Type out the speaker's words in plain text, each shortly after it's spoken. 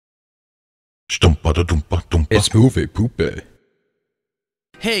It's Moviepoopie.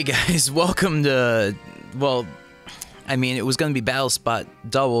 Hey guys, welcome to, well, I mean, it was going to be Battle Spot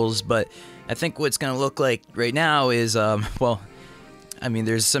doubles, but I think what's going to look like right now is, well, I mean,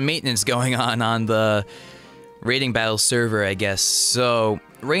 there's some maintenance going on the rating battle server, I guess. So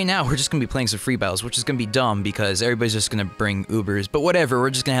right now, we're just going to be playing some free battles, which is going to be dumb because everybody's just going to bring Ubers, but whatever, we're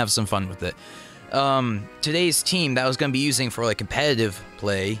just going to have some fun with it. Today's team that I was going to be using for like competitive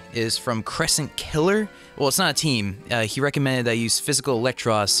play is from Crescent Killer. Well, it's not a team. He recommended I use Physical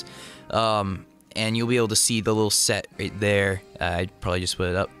Electros, and you'll be able to see the little set right there. I'd probably just put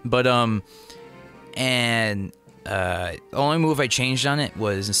it up. But, the only move I changed on it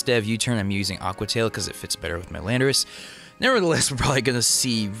was instead of U-turn, I'm using Aqua Tail because it fits better with my Landorus. Nevertheless, we're probably going to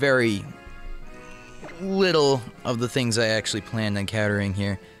see very little of the things I actually planned on encountering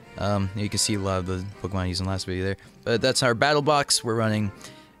here. You can see a lot of the Pokemon I used in the last video there. But that's our battle box. We're running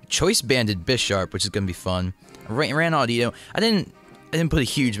Choice Banded Bisharp, which is going to be fun. I ran Audino. I didn't put a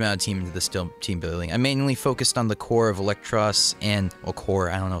huge amount of team into this team building. I mainly focused on the core of Electros and, well, core,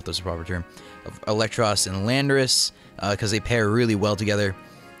 I don't know if that's a proper term, of Electros and Landorus, because they pair really well together,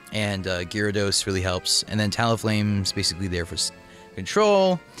 and Gyarados really helps. And then Talonflame's basically there for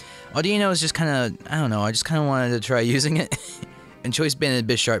control. Audino is just kind of, I don't know, I just kind of wanted to try using it. And Choice Banded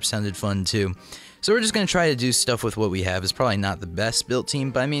Bisharp sounded fun too. So we're just going to try to do stuff with what we have. It's probably not the best built team,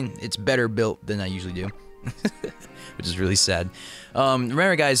 but I mean, it's better built than I usually do. Which is really sad.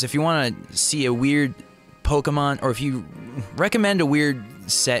 Remember guys, if you want to see a weird Pokemon, or if you recommend a weird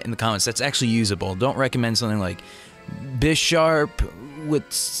set in the comments that's actually usable, don't recommend something like Bisharp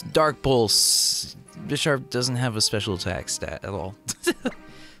with Dark Pulse. Bisharp doesn't have a special attack stat at all.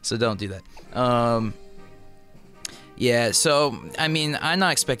 So don't do that. Yeah, so, I mean, I'm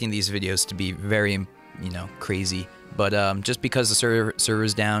not expecting these videos to be very, you know, crazy, but just because the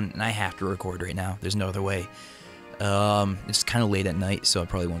server's down, and I have to record right now, there's no other way. It's kind of late at night, so I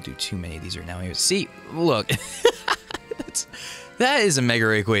probably won't do too many of these right now. See, look, that is a Mega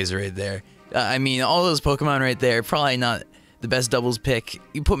Rayquaza right there. I mean, all those Pokemon right there, probably not the best doubles pick.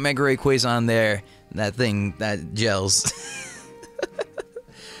 You put Mega Rayquaza on there, that thing, that gels.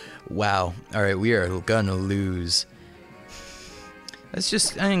 Wow, alright, we are gonna lose.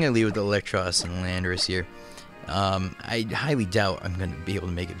 I'm gonna leave with the Electros and Landorus here. I highly doubt I'm gonna be able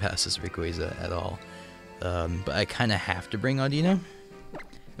to make it past this Rayquaza at all. But I kind of have to bring Audino.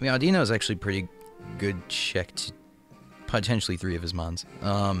 I mean, Audino is actually pretty good check to potentially 3 of his mons.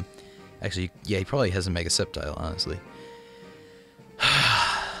 Actually, yeah, he probably has a Mega Sceptile, honestly.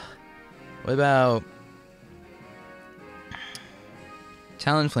 What about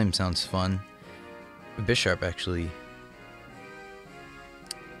Talonflame? Sounds fun. Bisharp, actually.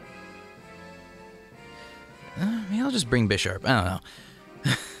 Maybe I'll just bring Bisharp. I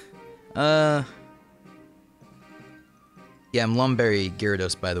don't know. Yeah, I'm Lumberry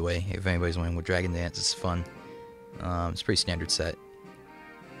Gyarados, by the way, if anybody's wondering what Dragon Dance is fun. It's a pretty standard set.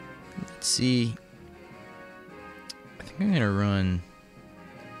 Let's see. I think I'm gonna run.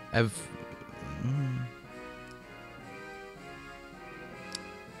 I'm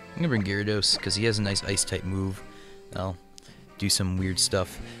gonna bring Gyarados because he has a nice ice type move. I'll do some weird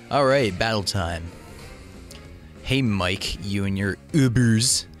stuff. Alright, battle time. Hey Mike, you and your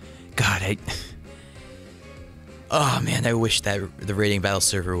Ubers. God, oh man, I wish that the rating battle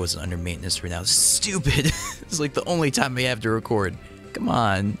server wasn't under maintenance right now. It's stupid. It's like the only time I have to record. Come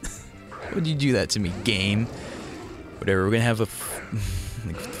on. Why'd you do that to me, game? Whatever, we're gonna have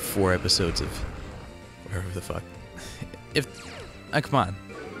like 4 episodes of whatever the fuck. Come on.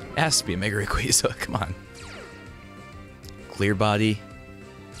 It has to be a Mega Rayquaza, come on. Clear body.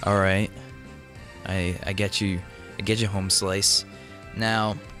 Alright. I get you. I get you, Home Slice.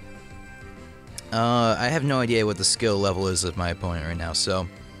 Now, I have no idea what the skill level is of my opponent right now, so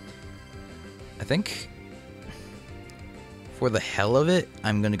I think for the hell of it,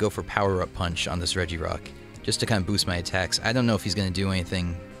 I'm going to go for Power Up Punch on this Regirock, just to kind of boost my attacks. I don't know if he's going to do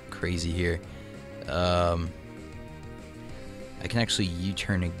anything crazy here. I can actually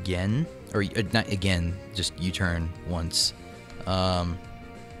U-turn again, or not again, just U-turn once.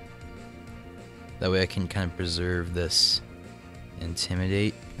 That way I can kind of preserve this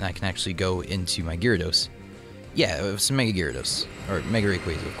Intimidate, and I can actually go into my Gyarados. Yeah, it's a Mega Gyarados, or Mega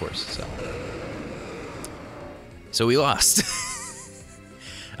Rayquaza, of course, so we lost.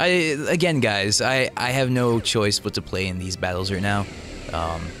 Again, guys, I have no choice but to play in these battles right now.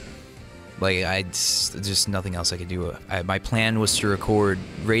 Like, just nothing else I could do. My plan was to record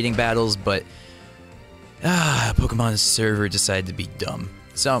rating battles, but Pokemon's server decided to be dumb.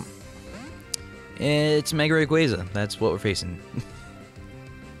 So, it's Mega Rayquaza. That's what we're facing.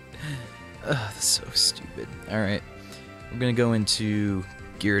 Ugh, that's so stupid. Alright. We're gonna go into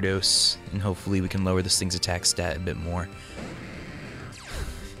Gyarados, and hopefully we can lower this thing's attack stat a bit more.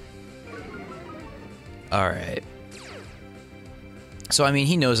 Alright. So, I mean,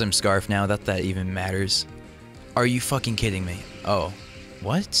 he knows I'm Scarf now, that even matters. Are you fucking kidding me? Oh.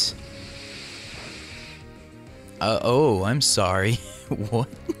 What? Oh, I'm sorry. What?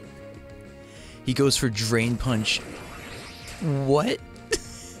 He goes for Drain Punch. What?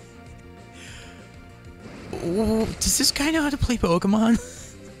 Ooh, does this guy know how to play Pokemon?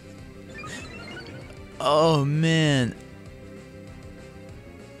 Oh, man.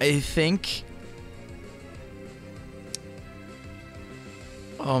 I think...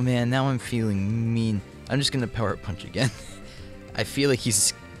 Oh, man, now I'm feeling mean. I'm just gonna Power Punch again. I feel like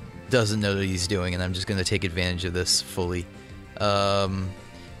he's doesn't know what he's doing, and I'm just gonna take advantage of this fully. I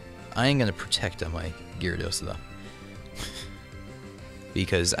ain't gonna protect on my Gyarados, though.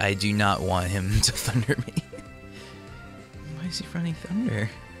 Because I do not want him to Thunder me. Why is he running Thunder?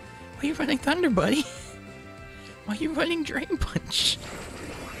 Why are you running Thunder, buddy? Why are you running Drain Punch?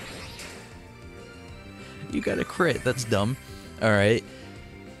 You got a crit, that's dumb. Alright.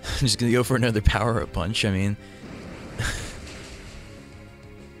 I'm just gonna go for another Power-Up Punch, I mean...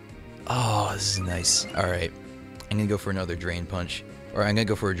 Oh, this is nice. Alright. I'm gonna go for another Drain Punch. Or I'm gonna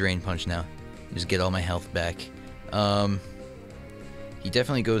go for a Drain Punch now. Just get all my health back. He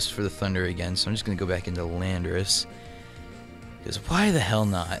definitely goes for the Thunder again, so I'm just gonna go back into Landorus. Because why the hell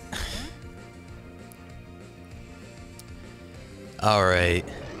not? Alright.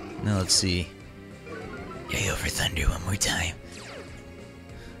 Now let's see. Yeah, go for Thunder one more time.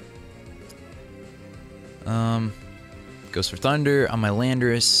 Goes for Thunder on my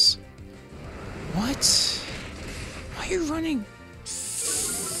Landorus. What? Why are you running?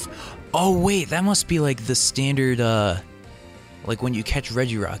 Oh wait, that must be like the standard, like when you catch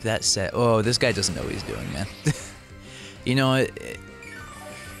Regirock, that set. Oh, this guy doesn't know what he's doing, man. You know what?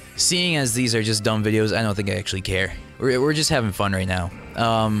 Seeing as these are just dumb videos, I don't think I actually care. We're just having fun right now.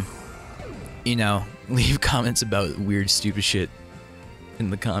 You know, leave comments about weird, stupid shit in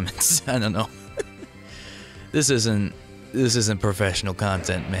the comments. I don't know. This isn't professional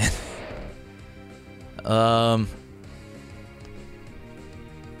content, man.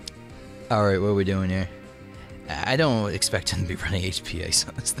 Alright, what are we doing here? I don't expect him to be running HP Ice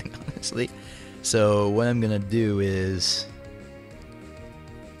on this thing, honestly. So, what I'm gonna do is...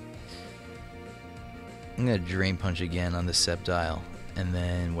 I'm gonna Drain Punch again on the Sceptile. And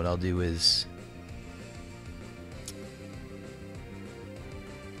then what I'll do is...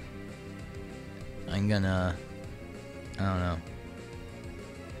 I'm gonna... I don't know.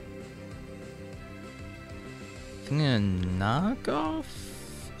 I'm gonna knock off...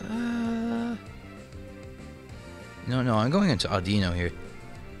 No, I'm going into Audino here.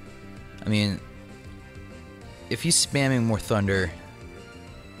 I mean... If he's spamming more Thunder...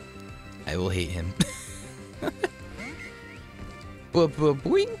 I will hate him.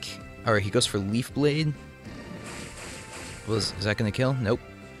 Boink! Alright, he goes for Leaf Blade. Is that gonna kill? Nope.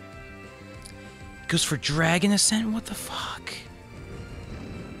 Goes for Dragon Ascent? What the fuck?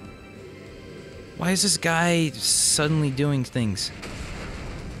 Why is this guy suddenly doing things?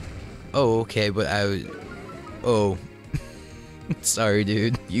 Oh, okay, but oh. Sorry,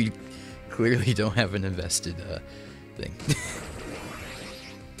 dude. You clearly don't have an invested, thing.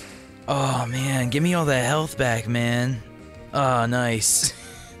 Oh, man. Give me all that health back, man. Oh, nice.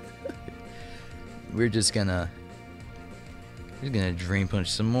 We're gonna Drain Punch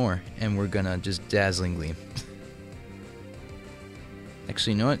some more, and we're gonna just Dazzling Gleam.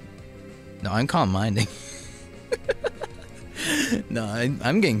 Actually, you know what? No, I'm Calm Minding. No,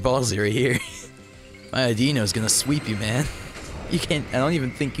 I'm getting ballsy right here. My Audino's gonna sweep you, man. You can't. I don't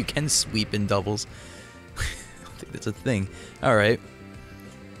even think you can sweep in doubles. I don't think that's a thing. All right.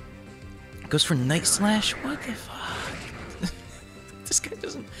 Goes for Night Slash. What the fuck? This guy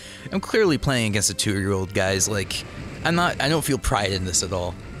doesn't... I'm clearly playing against a 2-year-old, guys. Like, I don't feel pride in this at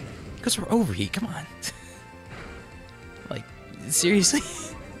all. Because we're Overheat, come on. Like, seriously?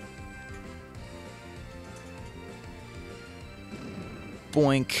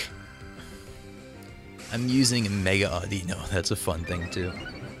 Boink. I'm using a Mega Audino. That's a fun thing, too.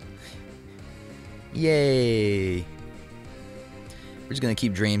 Yay. We're just gonna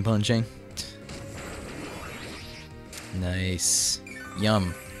keep Drain Punching. Nice.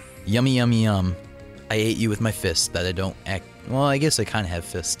 Yum. Yummy, yummy, yum. I ate you with my fist that I don't act... Well, I guess I kind of have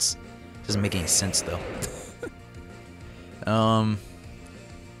fists. Doesn't make any sense, though.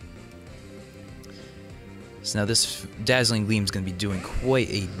 So now this Dazzling Gleam is going to be doing quite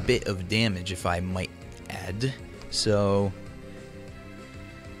a bit of damage, if I might add. So...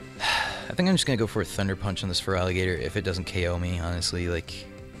 I think I'm just gonna go for a Thunder Punch on this for Alligator if it doesn't KO me, honestly, like,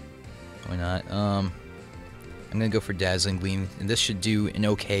 why not? I'm gonna go for Dazzling Gleam, and this should do an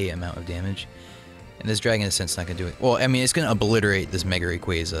okay amount of damage. And this Dragon Ascent's not gonna do it. Well, I mean, it's gonna obliterate this Mega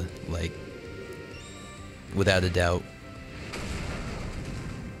Rayquaza, like, without a doubt.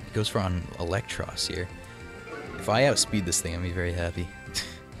 It goes for on Electros here. If I outspeed this thing, I'll be very happy.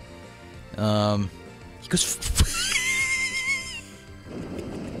 He goes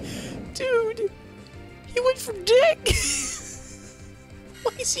dude, he went for Dig!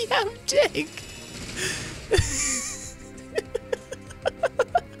 Why does he have Dig?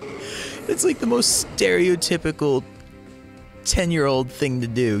 It's like the most stereotypical 10-year-old thing to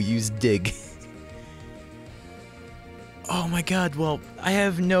do, use Dig. Oh my god, well, I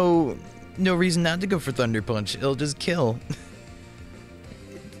have no reason not to go for Thunder Punch. It'll just kill.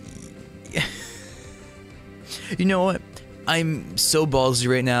 You know what? I'm so ballsy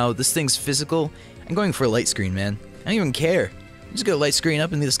right now. This thing's physical. I'm going for a Light Screen, man. I don't even care. I'm just gonna Light Screen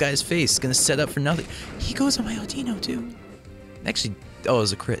up into this guy's face. It's gonna set up for nothing. He goes on my Audino, too. Actually, oh, it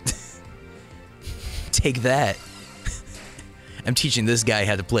was a crit. Take that. I'm teaching this guy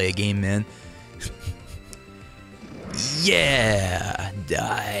how to play a game, man. Yeah!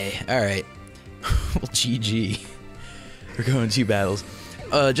 Die. Alright. Well, GG. We're going 2 battles.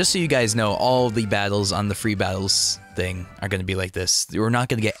 Just so you guys know, all the battles on the free battles thing are going to be like this. We're not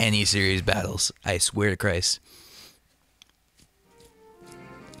going to get any serious battles. I swear to Christ.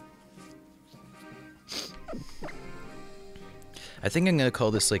 I think I'm going to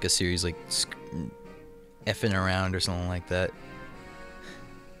call this like a series like effing around or something like that.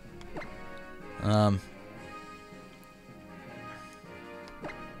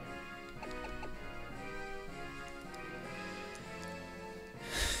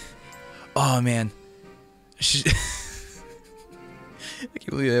 Oh man, I can't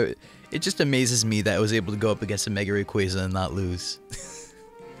believe that. It just amazes me that I was able to go up against a Mega Rayquaza and not lose.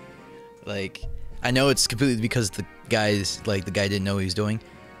 Like, I know it's completely because the guy didn't know what he was doing.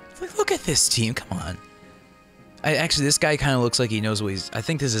 Like, look at this team, come on. Actually, this guy kind of looks like he knows what he's. I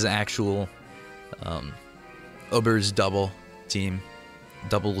think this is actual Uber's doubles team,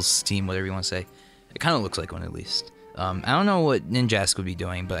 whatever you want to say. It kind of looks like one at least. I don't know what Ninjask would be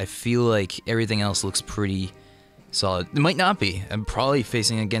doing, but I feel like everything else looks pretty solid. It might not be. I'm probably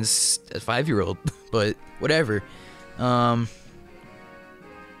facing against a 5-year-old, but whatever.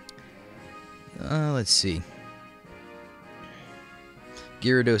 Let's see.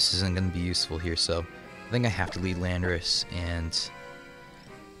 Gyarados isn't going to be useful here, so I think I have to lead Landorus, and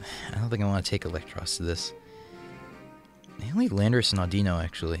I don't think I want to take Electros to this. I lead Landorus and Audino,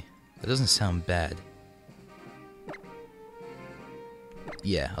 actually. That doesn't sound bad.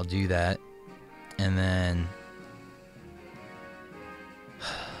 Yeah, I'll do that. And then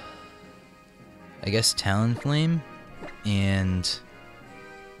I guess Talonflame and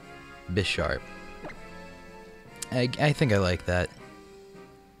Bisharp. I think I like that.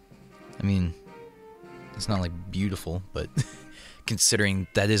 I mean, it's not like beautiful, but considering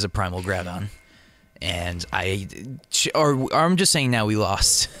that is a Primal Groudon, and I'm just saying now we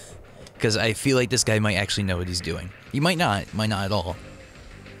lost because I feel like this guy might actually know what he's doing. He might not at all.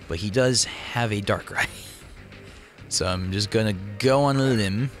 But he does have a Darkrai. So I'm just gonna go on a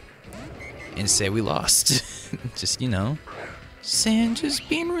limb and say we lost. Just, you know, just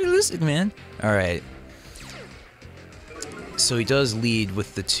being realistic, man. Alright. So he does lead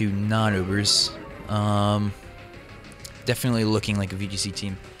with the 2 non-Ubers. Definitely looking like a VGC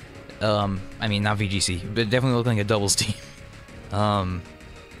team. I mean, not VGC, but definitely looking like a doubles team.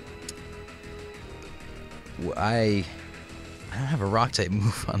 I don't have a Rock-type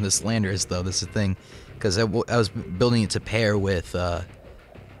move on this Landorus, though. This is the thing. Because I was building it to pair with,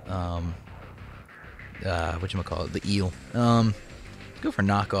 whatchamacallit, the Eel. Go for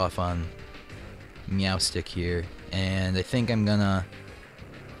knockoff on Meowstic here. And I think I'm gonna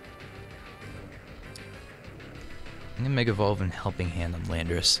Mega Evolve and Helping Hand on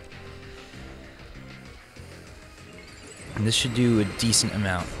Landorus. And this should do a decent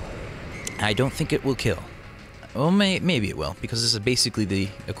amount. I don't think it will kill. Well, maybe it will, because this is basically the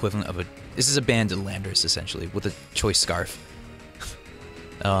equivalent of this is a banded Landorus, essentially, with a Choice Scarf.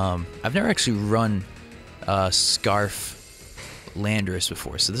 I've never actually run Scarf Landorus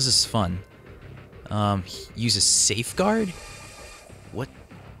before, so this is fun. Uses Safeguard? What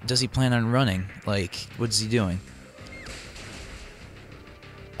does he plan on running? Like, what's he doing?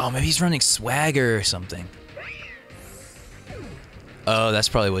 Oh, maybe he's running Swagger or something. Oh, that's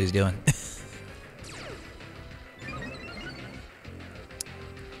probably what he's doing.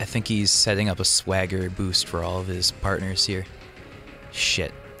 I think he's setting up a Swagger boost for all of his partners here.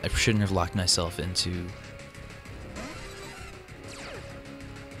 Shit. I shouldn't have locked myself into...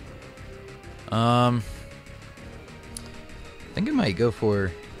 I think I might go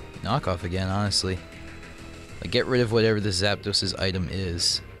for knockoff again, honestly. Like, get rid of whatever this Zapdos' item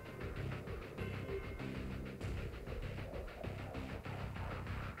is.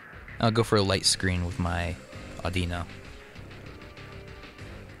 I'll go for a light screen with my Audino.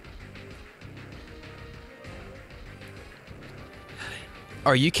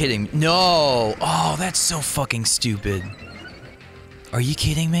 Are you kidding? No! Oh, that's so fucking stupid. Are you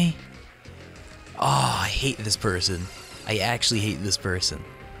kidding me? Oh, I hate this person. I actually hate this person.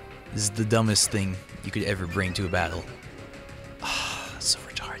 This is the dumbest thing you could ever bring to a battle. Ah, oh, so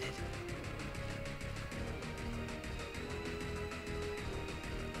retarded.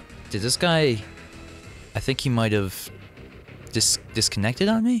 Did this guy... I think he might have disconnected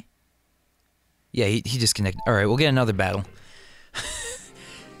on me? Yeah, he disconnected. Alright, we'll get another battle.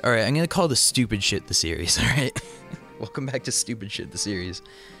 Alright, I'm gonna call this Stupid Shit the series, alright? Welcome back to Stupid Shit the series.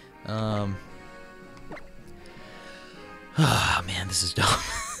 Ah, man, this is dumb.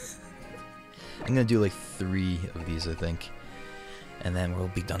 I'm gonna do like 3 of these, I think. And then we'll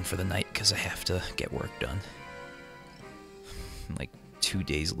be done for the night, because I have to get work done. I'm like 2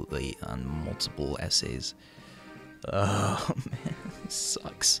 days late on multiple essays. Oh, man, this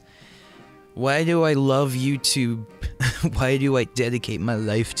sucks. Why do I love YouTube? Why do I dedicate my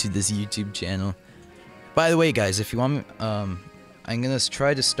life to this YouTube channel? By the way, guys, if you want me, I'm gonna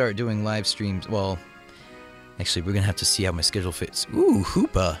try to start doing live streams. Well, actually, we're gonna have to see how my schedule fits. Ooh,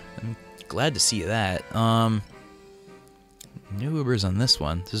 Hoopa! I'm glad to see that. No Ubers on this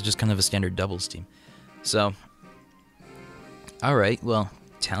one. This is just kind of a standard doubles team. So, alright, well,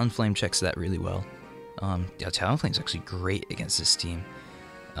 Talonflame checks that really well. Yeah, Talonflame's actually great against this team.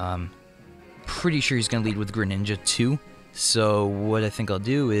 Pretty sure he's gonna lead with Greninja too. So what I think I'll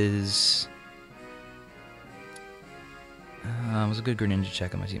do is... it was a good Greninja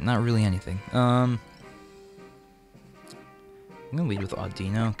check on my team. Not really anything. I'm gonna lead with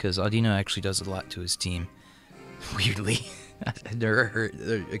Audino, because Audino actually does a lot to his team. Weirdly. I never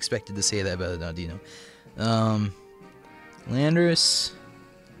expected to say that about an Audino. Landorus...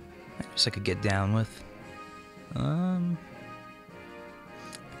 I guess I could get down with. I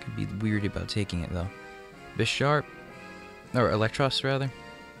could be weird about taking it, though. Bisharp... Or Electros, rather.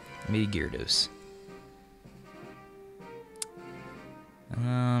 Maybe Gyarados.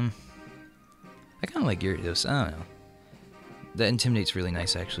 I kind of like Gyarados. I don't know. That Intimidate's really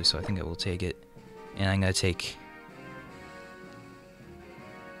nice, actually, so I think I will take it. And I'm gonna take...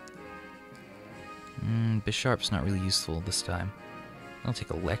 Bisharp's not really useful this time. I'll take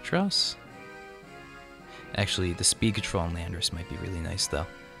Electros. Actually, the Speed Control on Landorus might be really nice, though.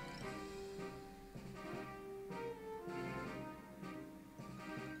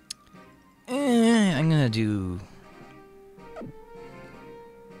 I'm gonna do...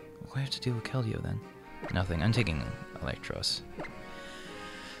 What do I have to do with Keldeo, then? Nothing. I'm taking Electros.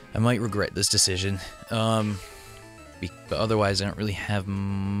 I might regret this decision. But otherwise, I don't really have...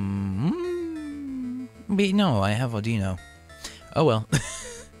 No, I have Audino. Oh well.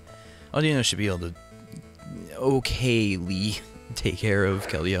 Audino should be able to okayly take care of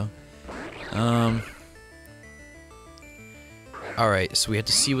Keldeo. Alright, so we have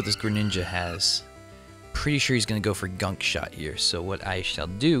to see what this Greninja has. Pretty sure he's gonna go for Gunk Shot here, so what I shall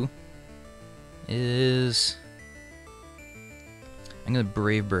do is... I'm gonna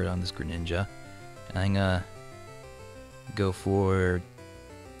Brave Bird on this Greninja, and I'm gonna go for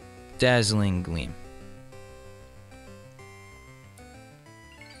Dazzling Gleam.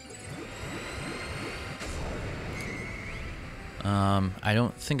 I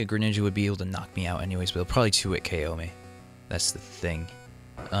don't think a Greninja would be able to knock me out anyways, but it'll probably 2-hit KO me. That's the thing.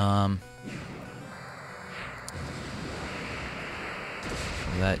 Will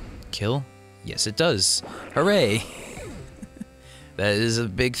that kill? Yes, it does. Hooray! That is a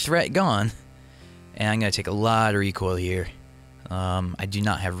big threat gone. And I'm gonna take a lot of recoil here. I do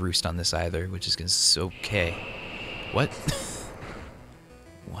not have Roost on this either, which is okay. What?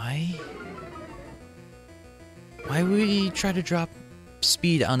 Why? Why would he try to drop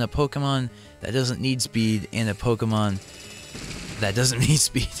speed on a Pokemon that doesn't need speed and a Pokemon that doesn't need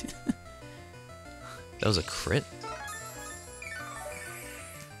speed? That was a crit?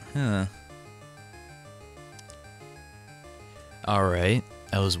 Huh. Alright,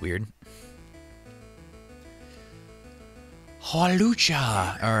 that was weird.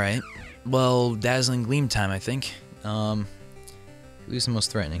 Hawlucha! Alright. Well, Dazzling Gleam time, I think. Who's the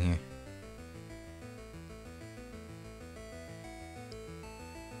most threatening here?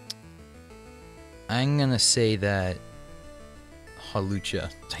 I'm gonna say that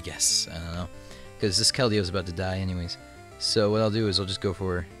Hawlucha, I guess. I don't know. Because this Keldeo is about to die anyways. So what I'll do is I'll just go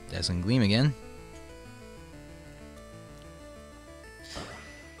for Dazzling Gleam again.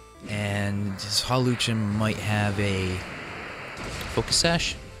 And this Hawlucha might have a Focus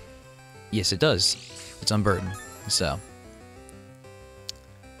Sash. Yes, it does. It's unburdened, so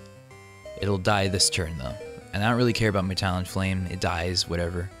it'll die this turn though. And I don't really care about my Talon Flame. It dies,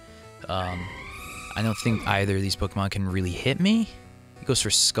 whatever. I don't think either of these Pokemon can really hit me. It goes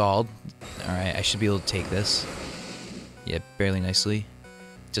for Scald. Alright, I should be able to take this. Yeah, barely nicely.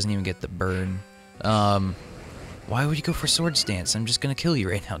 Doesn't even get the burn. Why would you go for Swords Dance? I'm just gonna kill you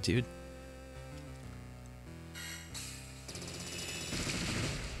right now, dude.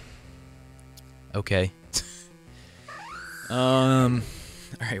 Okay.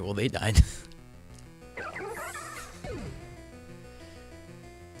 Alright, well, they died.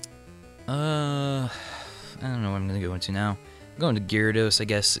 I don't know what I'm gonna go into now. I'm going to Gyarados, I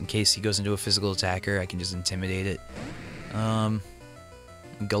guess, in case he goes into a physical attacker. I can just intimidate it.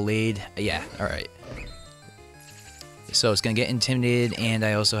 Gallade. Yeah, alright. So it's gonna get intimidated, and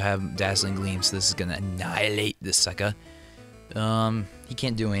I also have Dazzling Gleam, so this is gonna annihilate this sucker. He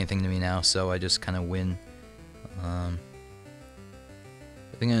can't do anything to me now, so I just kind of win. The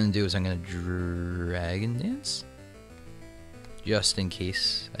thing I'm gonna do is I'm gonna Dragon Dance, just in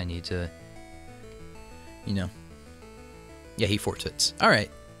case I need to, you know. Yeah, he forfeits. All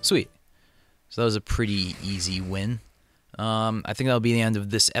right, sweet. So that was a pretty easy win. I think that'll be the end of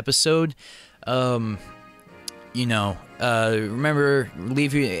this episode. You know, remember,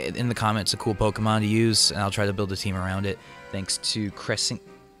 leave in the comments a cool Pokemon to use, and I'll try to build a team around it. Thanks to Crescent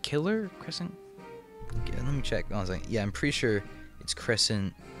Killer? Crescent? Yeah, let me check. I was like, yeah, I'm pretty sure it's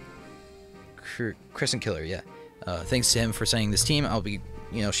Crescent Killer, yeah. Thanks to him for sending this team. I'll be,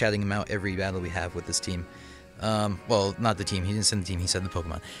 you know, shouting him out every battle we have with this team. Well, not the team. He didn't send the team. He sent the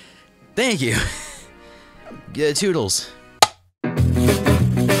Pokemon. Thank you. Yeah, Toodles.